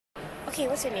Okay,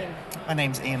 what's your name? My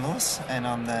name's Ian Lewis, and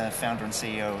I'm the founder and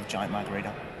CEO of Giant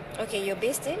Margarita, Okay, you're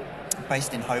based in?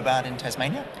 based in Hobart in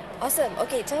Tasmania. Awesome.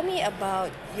 Okay, tell me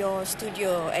about your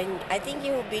studio. And I think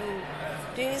you've been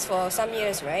doing this for some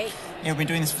years, right? Yeah, we've been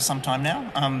doing this for some time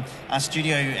now. Our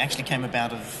studio actually came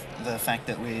about of the fact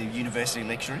that we're university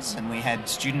lecturers, and we had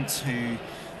students who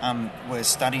were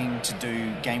studying to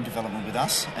do game development with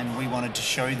us, and we wanted to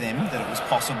show them that it was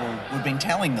possible. We've been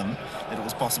telling them that it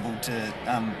was possible to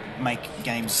make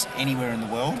games anywhere in the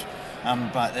world,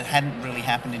 but it hadn't really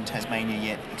happened in Tasmania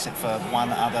yet, except for one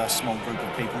other small group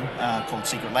of people called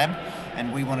Secret Lab,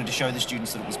 and we wanted to show the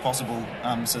students that it was possible.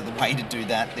 So the way to do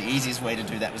that, the easiest way to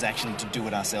do that, was actually to do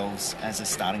it ourselves as a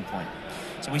starting point.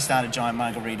 So we started Giant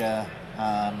Margarita.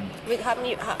 With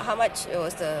how much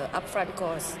was the upfront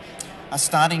cost?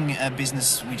 Starting a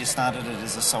business, we just started it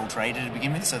as a sole trader to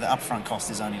begin with, so the upfront cost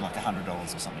is only like $100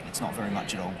 or something. It's not very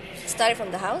much at all. Started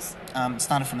from the house?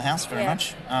 Started from the house, very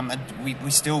much. We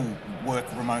still work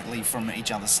remotely from each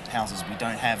other's houses. We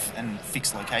don't have a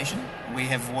fixed location. We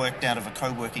have worked out of a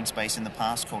co-working space in the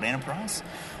past called Enterprise,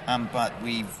 but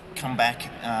we've come back.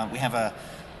 We have a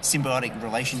symbiotic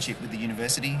relationship with the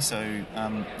university, so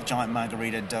Giant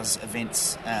Margarita does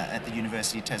events at the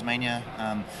University of Tasmania.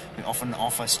 We often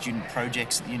offer student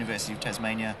projects at the University of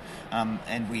Tasmania,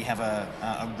 and we have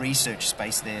a research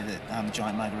space there that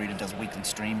Giant Margarita does weekly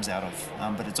streams out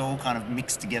of, but it's all kind of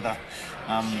mixed together,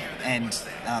 and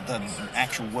the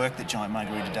actual work that Giant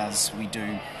Margarita does we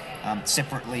do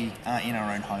separately in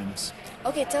our own homes.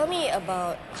 Okay, tell me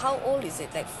about how old is it?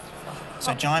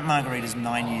 So Giant Margarita is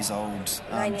 9 years old,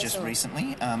 just old.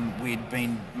 recently. We'd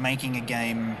been making a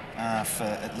game for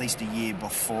at least a year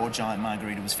before Giant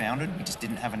Margarita was founded. We just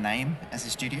didn't have a name as a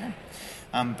studio.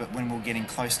 But when we were getting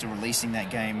close to releasing that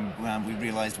game, we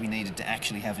realised we needed to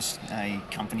actually have a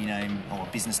company name or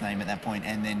a business name at that point,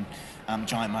 and then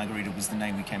Giant Margarita was the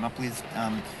name we came up with.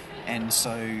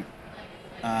 So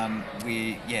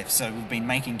we've been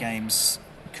making games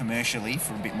commercially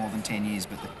for a bit more than 10 years,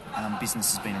 but the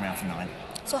business has been around for 9.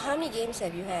 So how many games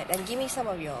have you had? And give me some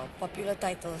of your popular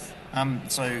titles.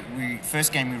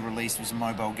 First game we released was a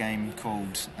mobile game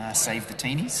called Save the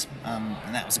Teenies,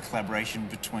 and that was a collaboration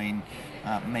between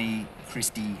me,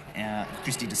 Christy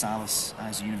DeSalis,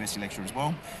 as a university lecturer as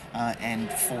well, and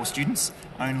 4 students.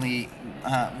 Only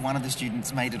one of the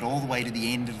students made it all the way to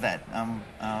the end of that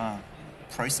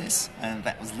process, and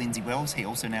that was Lindsay Wells. He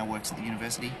also now works at the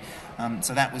university.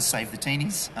 So that was Save the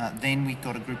Teenies. Then we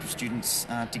got a group of students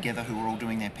together who were all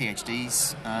doing their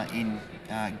PhDs in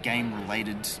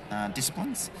game-related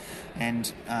disciplines,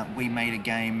 and we made a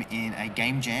game in a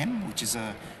game jam, which is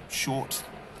a short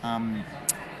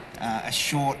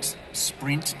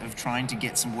sprint of trying to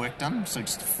get some work done. So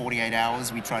just 48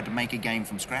 hours, we tried to make a game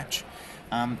from scratch.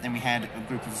 And we had a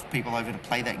group of people over to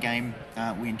play that game.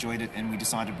 We enjoyed it, and we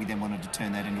decided we then wanted to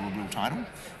turn that into a real title.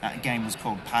 The game was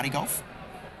called Party Golf,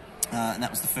 and that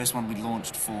was the first one we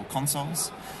launched for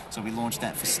consoles. So we launched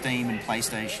that for Steam and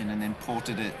PlayStation, and then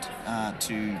ported it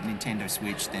to Nintendo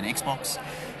Switch, then Xbox.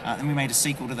 Then we made a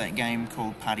sequel to that game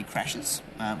called Party Crashes,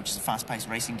 which is a fast-paced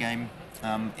racing game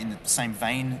in the same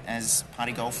vein as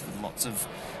Party Golf, with lots of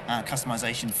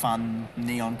customization, fun,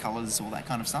 neon colours, all that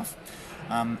kind of stuff.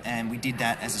 And we did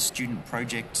that as a student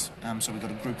project, so we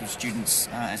got a group of students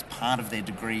as part of their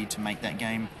degree to make that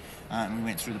game, and we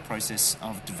went through the process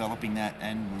of developing that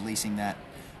and releasing that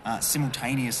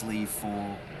simultaneously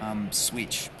for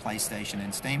Switch, PlayStation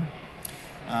and Steam.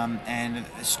 And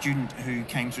a student who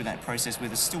came through that process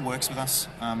with us still works with us.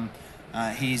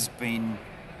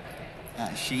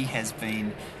 She has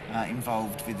been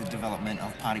involved with the development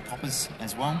of Party Poppers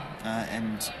as well,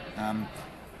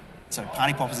 So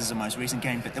Party Poppers is the most recent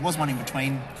game, but there was one in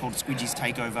between called Squidgy's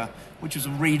Takeover, which was a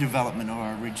redevelopment of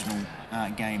our original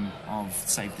game of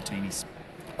Save the Teenies.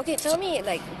 Okay, tell me,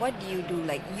 what do you do?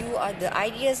 You are the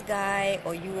ideas guy,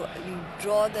 or you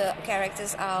draw the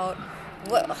characters out?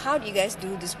 How do you guys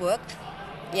do this work?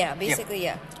 Yeah, basically,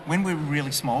 yeah. When we're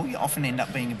really small, you often end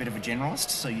up being a bit of a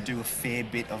generalist, so you do a fair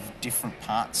bit of different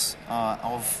parts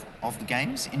of the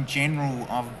games. In general,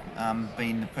 I've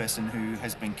been the person who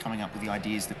has been coming up with the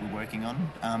ideas that we're working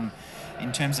on.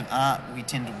 In terms of art, we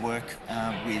tend to work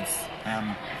with...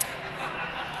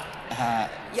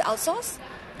 You outsource?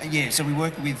 So we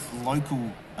work with local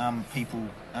people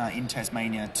in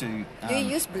Tasmania to... Do you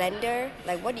use Blender?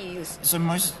 Like, what do you use? So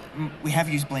we have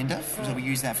used Blender, so we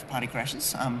use that for Party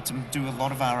Crashes. To do a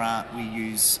lot of our art, we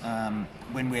use,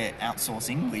 when we're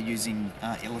outsourcing, we're using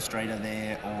Illustrator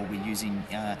there, or we're using,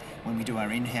 when we do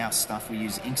our in-house stuff, we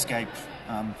use Inkscape.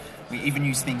 We even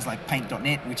use things like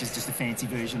Paint.net, which is just a fancy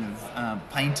version of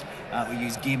Paint. We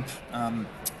use GIMP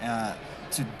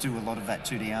to do a lot of that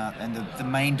 2D art, and the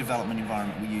main development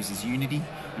environment we use is Unity,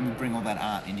 and we bring all that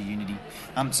art into Unity.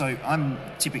 So I'm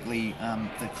typically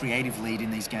the creative lead in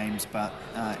these games, but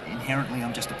inherently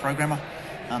I'm just a programmer,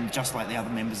 just like the other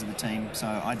members of the team. So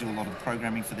I do a lot of the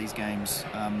programming for these games.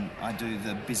 I do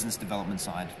the business development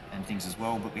side and things as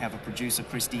well, but we have a producer,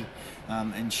 Christy,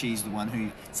 and she's the one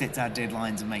who sets our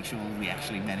deadlines and makes sure we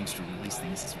actually manage to release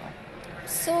things as well.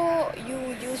 So you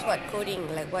use what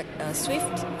coding, like what,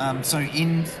 Swift? So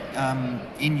in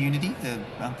Unity, the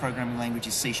programming language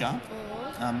is C#.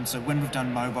 So when we've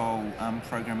done mobile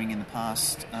programming in the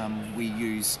past, we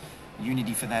use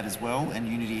Unity for that as well, and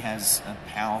Unity has a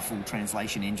powerful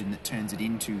translation engine that turns it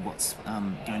into what's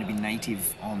going to be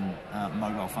native on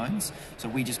mobile phones. So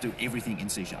we just do everything in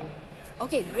C#.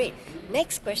 Okay, great.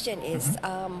 Next question is,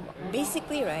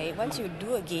 basically, right, once you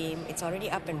do a game, it's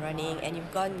already up and running, and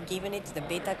you've given it to the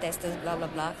beta testers, blah, blah,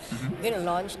 blah. You're going to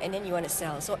launch, and then you want to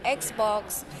sell. So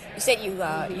Xbox, you said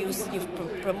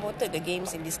you've promoted the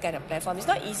games in this kind of platform. It's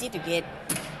not easy to get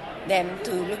them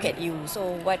to look at you.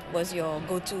 So what was your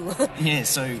go-to? Yeah,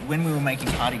 so when we were making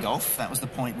Party Golf, that was the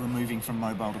point we were moving from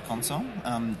mobile to console.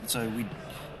 So we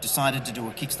decided to do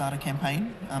a Kickstarter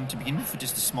campaign to begin with for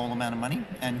just a small amount of money,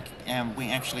 and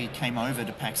we actually came over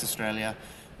to PAX Australia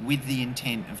with the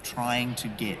intent of trying to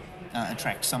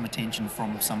attract some attention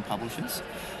from some publishers.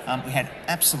 We had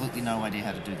absolutely no idea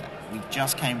how to do that. We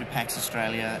just came to PAX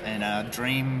Australia, and our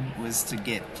dream was to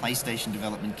get PlayStation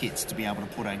development kits to be able to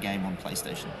put our game on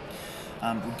PlayStation.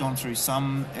 We've gone through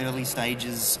some early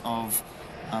stages of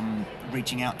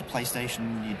reaching out to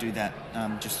PlayStation. You do that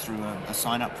just through a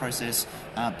sign-up process,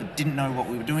 but didn't know what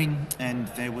we were doing, and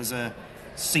there was a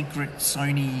secret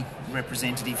Sony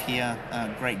representative here, a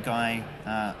great guy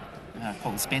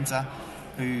called Spencer,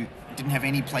 who didn't have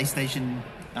any PlayStation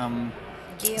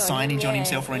signage on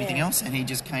himself or anything else, and he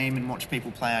just came and watched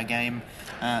people play our game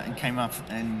and came up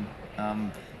and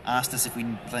asked us if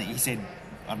he said,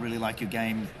 "I really like your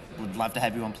game, would love to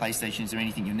have you on PlayStation, is there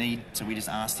anything you need?" So we just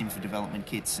asked him for development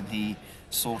kits, and he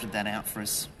sorted that out for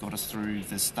us, got us through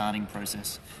the starting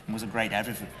process, and was a great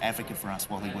advocate for us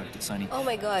while he worked at Sony. Oh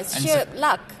my God, sheer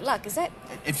luck, is that?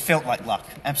 It felt like luck,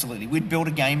 absolutely. We'd built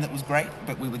a game that was great,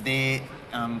 but we were there,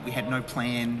 we had no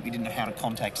plan, we didn't know how to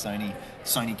contact Sony.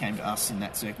 Sony came to us in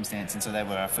that circumstance, and so they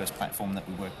were our first platform that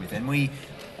we worked with. And we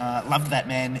loved that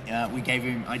man. I gave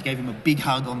him a big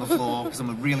hug on the floor, because I'm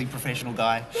a really professional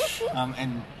guy,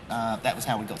 and that was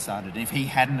how we got started. And if he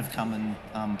hadn't have come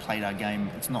and played our game,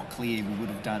 it's not clear we would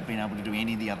have been able to do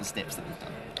any of the other steps that we've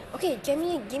done. Okay,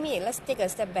 let's take a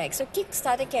step back. So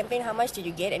Kickstarter campaign, how much did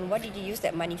you get, and what did you use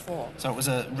that money for? So it was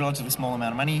a relatively small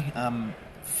amount of money,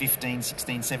 $15,000,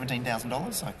 $16,000,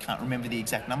 $17,000. I can't remember the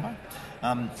exact number.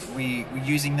 We were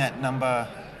using that number.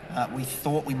 We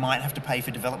thought we might have to pay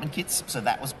for development kits, so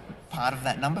that was part of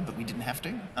that number, but we didn't have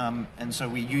to. And so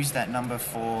we used that number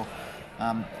for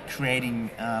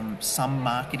creating some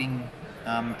marketing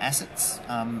assets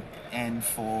and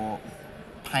for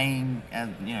paying,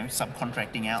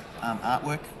 subcontracting out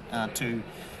artwork to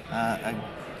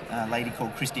a lady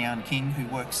called Christiane King, who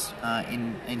works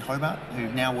in Hobart, who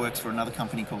now works for another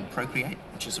company called Procreate,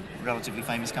 which is a relatively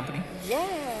famous company. Yeah,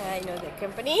 I know that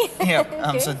company. Yeah,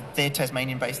 Okay. So they're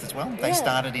Tasmanian-based as well. They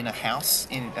started in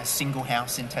a single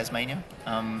house in Tasmania,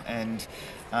 and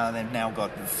they've now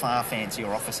got a far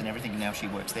fancier office and everything. Now she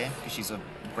works there because she's a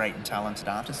great and talented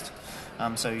artist.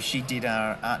 So she did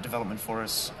our art development for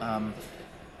us.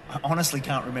 I honestly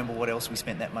can't remember what else we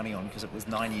spent that money on, because it was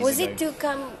 9 years ago. Was it to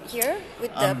come here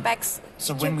with the PAX?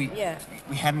 So when we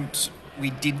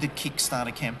did the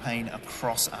Kickstarter campaign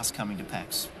across us coming to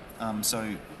PAX.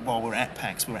 So while we're at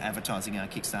PAX, we were advertising our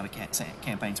Kickstarter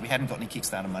campaigns. We hadn't got any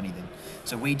Kickstarter money then.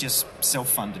 So we just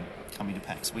self-funded coming to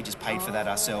PAX. We just paid for that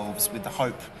ourselves with the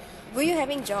hope. Were you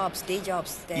having day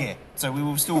jobs then? Yeah, so we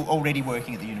were still already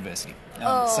working at the university.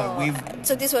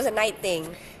 So this was a night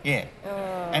thing? Yeah,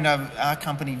 and our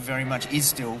company very much is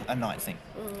still a night thing.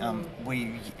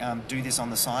 We do this on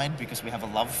the side because we have a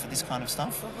love for this kind of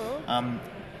stuff.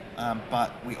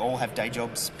 but we all have day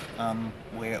jobs.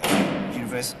 We're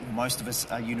most of us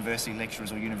are university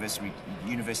lecturers or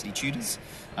university tutors,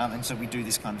 and so we do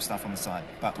this kind of stuff on the side.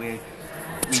 But we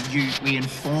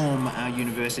inform our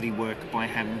university work by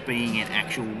being an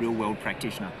actual real-world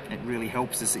practitioner. It really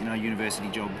helps us in our university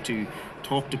job to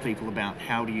talk to people about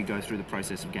how do you go through the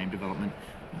process of game development.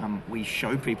 We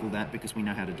show people that because we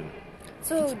know how to do it.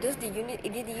 So did the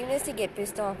university get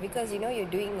pissed off because you're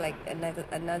doing like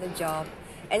another job,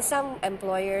 and some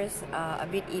employers are a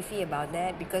bit iffy about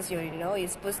that because you're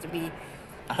supposed to be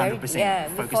 100%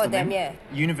 focused before on them.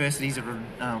 Universities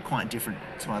are quite different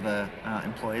to other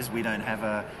employers. We don't have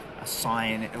a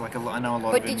sign I know a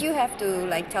lot. But did you have to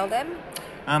tell them,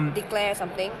 declare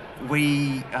something?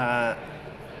 We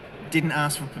didn't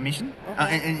ask for permission.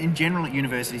 And in general, at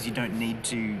universities, you don't need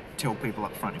to tell people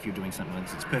up front if you're doing something.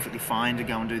 It's perfectly fine to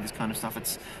go and do this kind of stuff.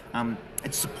 It's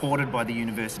supported by the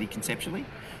university conceptually,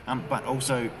 but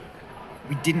also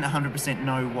we didn't 100%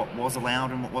 know what was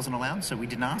allowed and what wasn't allowed, so we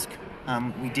didn't ask.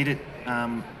 We did it,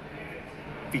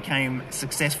 became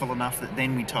successful enough that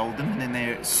then we told them, and then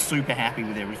they're super happy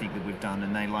with everything that we've done,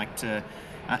 and they like to.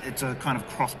 It's a kind of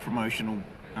cross-promotional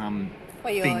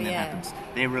thing that happens.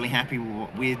 They're really happy with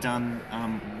what we've done.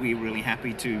 We're really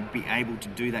happy to be able to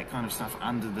do that kind of stuff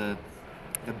under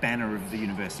the banner of the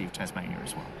University of Tasmania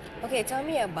as well. Okay, tell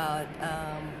me about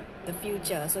the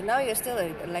future. So now you're still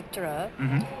a lecturer.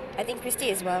 I think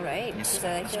Christy as well, right? Yes, she's a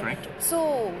lecturer. that's correct.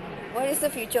 So what is the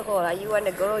future hold? Are you want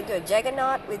to go into a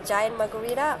juggernaut with giant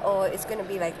Margarita, or it's going to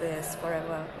be like this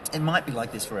forever? It might be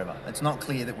like this forever. It's not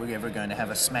clear that we're ever going to have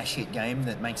a smash hit game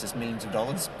that makes us millions of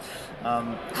dollars.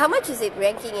 How much is it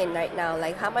ranking in right now?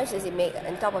 Like, how much does it make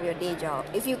on top of your day job?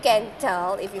 If you can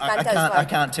tell, if you can't tell, I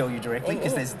can't tell you directly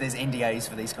because there's NDAs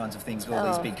for these kinds of things with all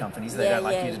these big companies. They don't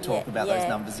like you to talk about those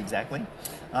numbers exactly.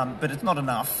 But it's not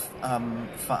enough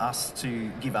for us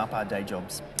to give up our day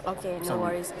jobs. Okay, no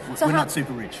worries. We're not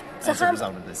super rich as a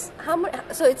result of this.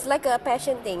 So it's like a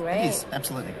passion thing, right? It is,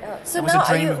 absolutely. So it was a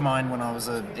dream of mine when I was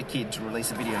a kid to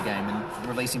release a video game, and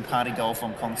releasing Party Golf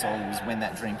on console was when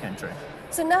that dream came true.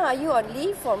 So now are you on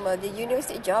leave from the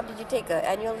university job? Did you take an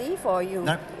annual leave or you?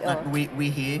 No,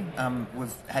 we're here.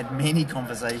 We've had many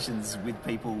conversations with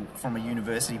people from a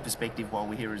university perspective while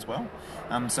we're here as well.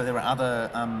 So there are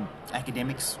other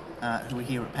academics who are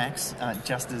here at PAX,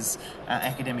 just as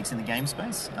academics in the game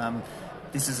space.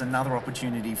 This is another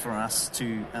opportunity for us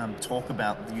to talk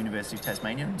about the University of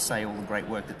Tasmania and say all the great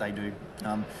work that they do.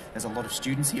 There's a lot of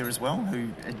students here as well who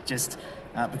just,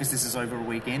 because this is over a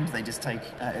weekend, they just take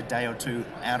a day or two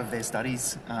out of their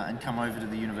studies and come over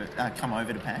to come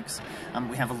over to PAX.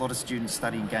 We have a lot of students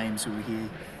studying games who are here,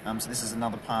 so this is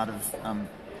another part of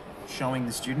showing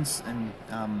the students and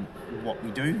what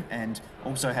we do, and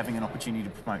also having an opportunity to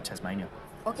promote Tasmania.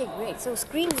 Okay, great. So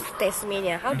Screen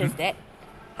Tasmania, how did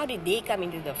they come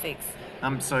into the fix?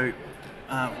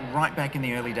 Right back in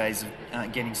the early days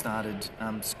of getting started,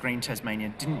 Screen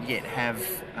Tasmania didn't yet have,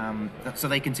 so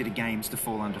they consider games to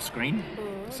fall under Screen,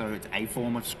 so it's a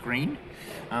form of Screen.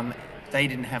 They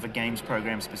didn't have a games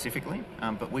program specifically,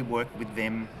 but we worked with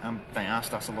them. They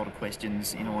asked us a lot of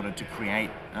questions in order to create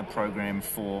a program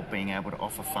for being able to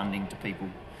offer funding to people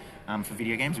for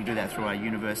video games. We do that through our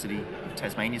University of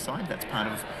Tasmania side. That's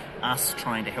part of us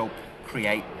trying to help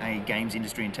create a games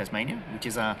industry in Tasmania, which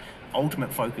is our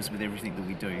ultimate focus with everything that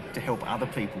we do, to help other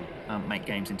people make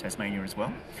games in Tasmania as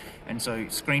well. And so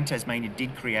Screen Tasmania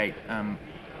did create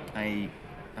a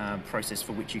process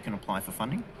for which you can apply for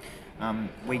funding.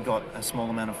 We got a small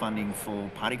amount of funding for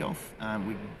Party Golf,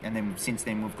 and then since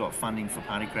then we've got funding for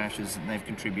Party Crashers, and they've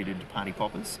contributed to Party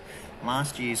Poppers.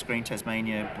 Last year, Screen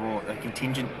Tasmania brought a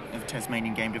contingent of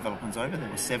Tasmanian game developers over.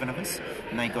 There were 7 of us,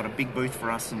 and they got a big booth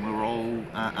for us, and we were all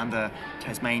under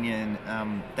Tasmanian,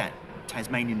 that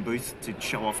Tasmanian booth to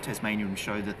show off Tasmania and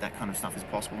show that that kind of stuff is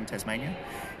possible in Tasmania.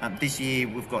 This year,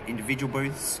 we've got individual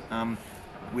booths,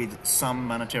 with some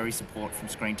monetary support from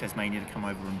Screen Tasmania to come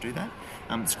over and do that.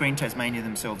 Screen Tasmania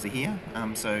themselves are here,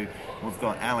 so we've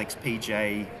got Alex,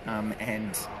 PJ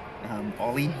and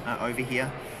Ollie over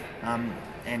here,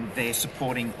 and they're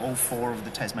supporting all 4 of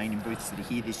the Tasmanian booths that are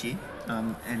here this year.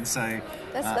 And so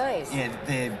that's nice. Yeah,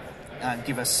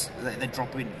 they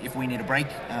drop in if we need a break.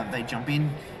 They jump in.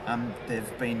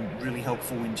 They've been really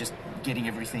helpful in just getting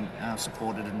everything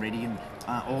supported and ready, and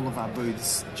all of our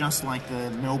booths, just like the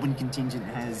Melbourne contingent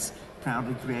has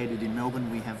proudly created in Melbourne,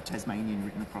 we have Tasmanian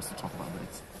written across the top of our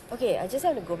booths. Okay, I just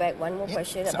have to go back one more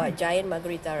question about Giant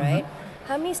Margarita, right?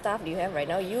 How many staff do you have right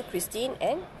now? You, Christine,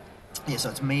 and? Yeah,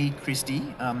 so it's me, Christy.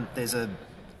 There's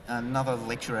another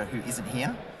lecturer who isn't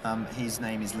here. His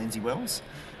name is Lindsay Wells.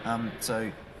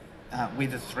 So we're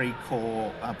the three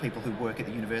core people who work at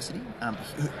the university. A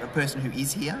person who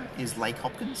is here is Lake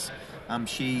Hopkins.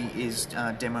 She is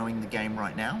demoing the game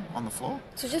right now on the floor.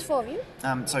 So just 4 of you?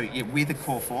 So yeah, we're the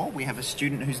core four. We have a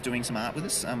student who's doing some art with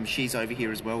us. She's over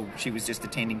here as well. She was just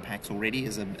attending PAX already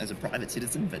as a private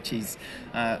citizen, but she's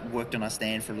worked on our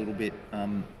stand for a little bit,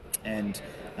 and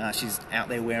she's out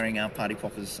there wearing our Party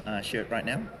Poppers shirt right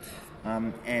now.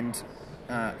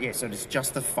 So it's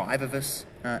just the 5 of us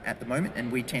at the moment,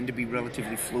 and we tend to be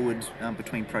relatively fluid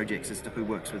between projects as to who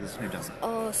works with us and who doesn't.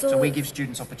 Oh, So we give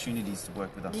students opportunities to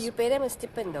work with us. do you pay them a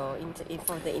stipend though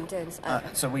for the interns?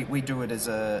 So we do it as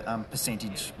a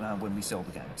percentage when we sell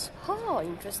the games. Oh,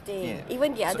 interesting. Yeah.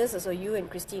 Even the others, so you and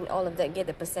Christine, all of that get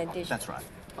a percentage. That's right.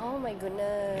 Oh my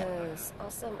goodness.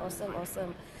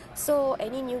 Awesome. So,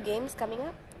 any new games coming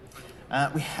up?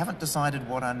 We haven't decided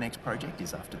what our next project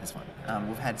is after this one.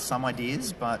 We've had some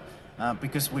ideas, but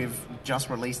because we've just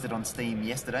released it on Steam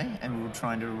yesterday, and we'll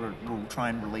try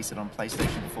and release it on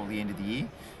PlayStation before the end of the year,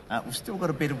 we've still got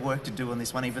a bit of work to do on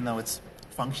this one, even though it's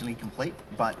functionally complete.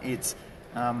 But it's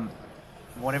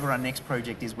whatever our next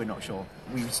project is, we're not sure.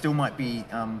 We still might be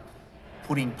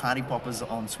putting Party Poppers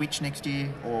on Switch next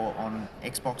year, or on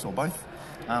Xbox, or both,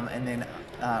 and then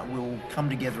we'll come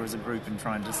together as a group and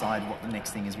try and decide what the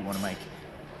next thing is we want to make.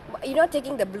 You're not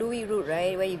taking the Bluey route,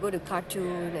 right? Where you go to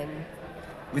cartoon and...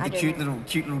 With the cute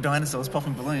little dinosaurs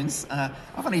popping balloons.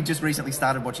 I've only just recently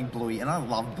started watching Bluey, and I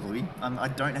love Bluey. I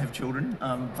don't have children,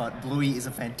 but Bluey is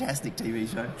a fantastic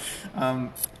TV show.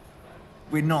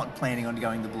 We're not planning on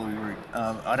going the Bluey route.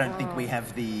 I don't think we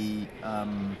have the...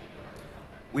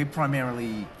 We're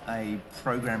primarily a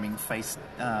programming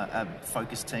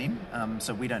focused team,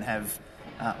 so we don't have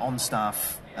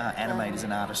on-staff animators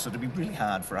and artists, so it'll be really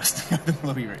hard for us to go the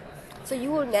Bluey route. So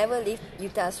you will never leave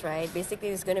Utah's, right? Basically,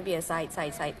 it's going to be a side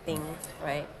thing,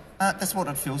 right? That's what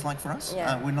it feels like for us.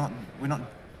 Yeah.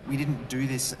 We didn't do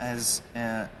this as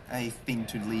a thing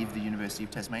to leave the University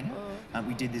of Tasmania.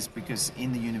 We did this because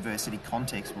in the university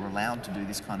context we're allowed to do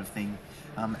this kind of thing,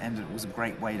 and it was a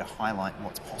great way to highlight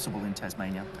what's possible in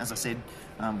Tasmania. As I said,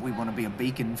 we want to be a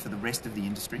beacon for the rest of the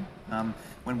industry.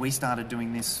 When we started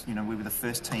doing this, we were the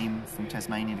first team from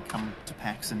Tasmania to come to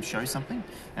PAX and show something.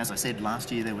 As I said,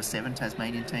 last year there were 7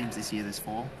 Tasmanian teams, this year there's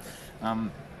 4.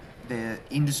 The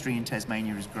industry in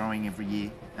Tasmania is growing every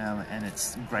year, and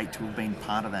it's great to have been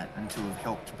part of that and to have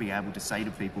helped be able to say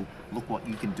to people, look what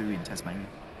you can do in Tasmania.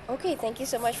 Okay, thank you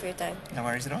so much for your time. No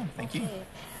worries at all. Thank you.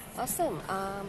 Awesome.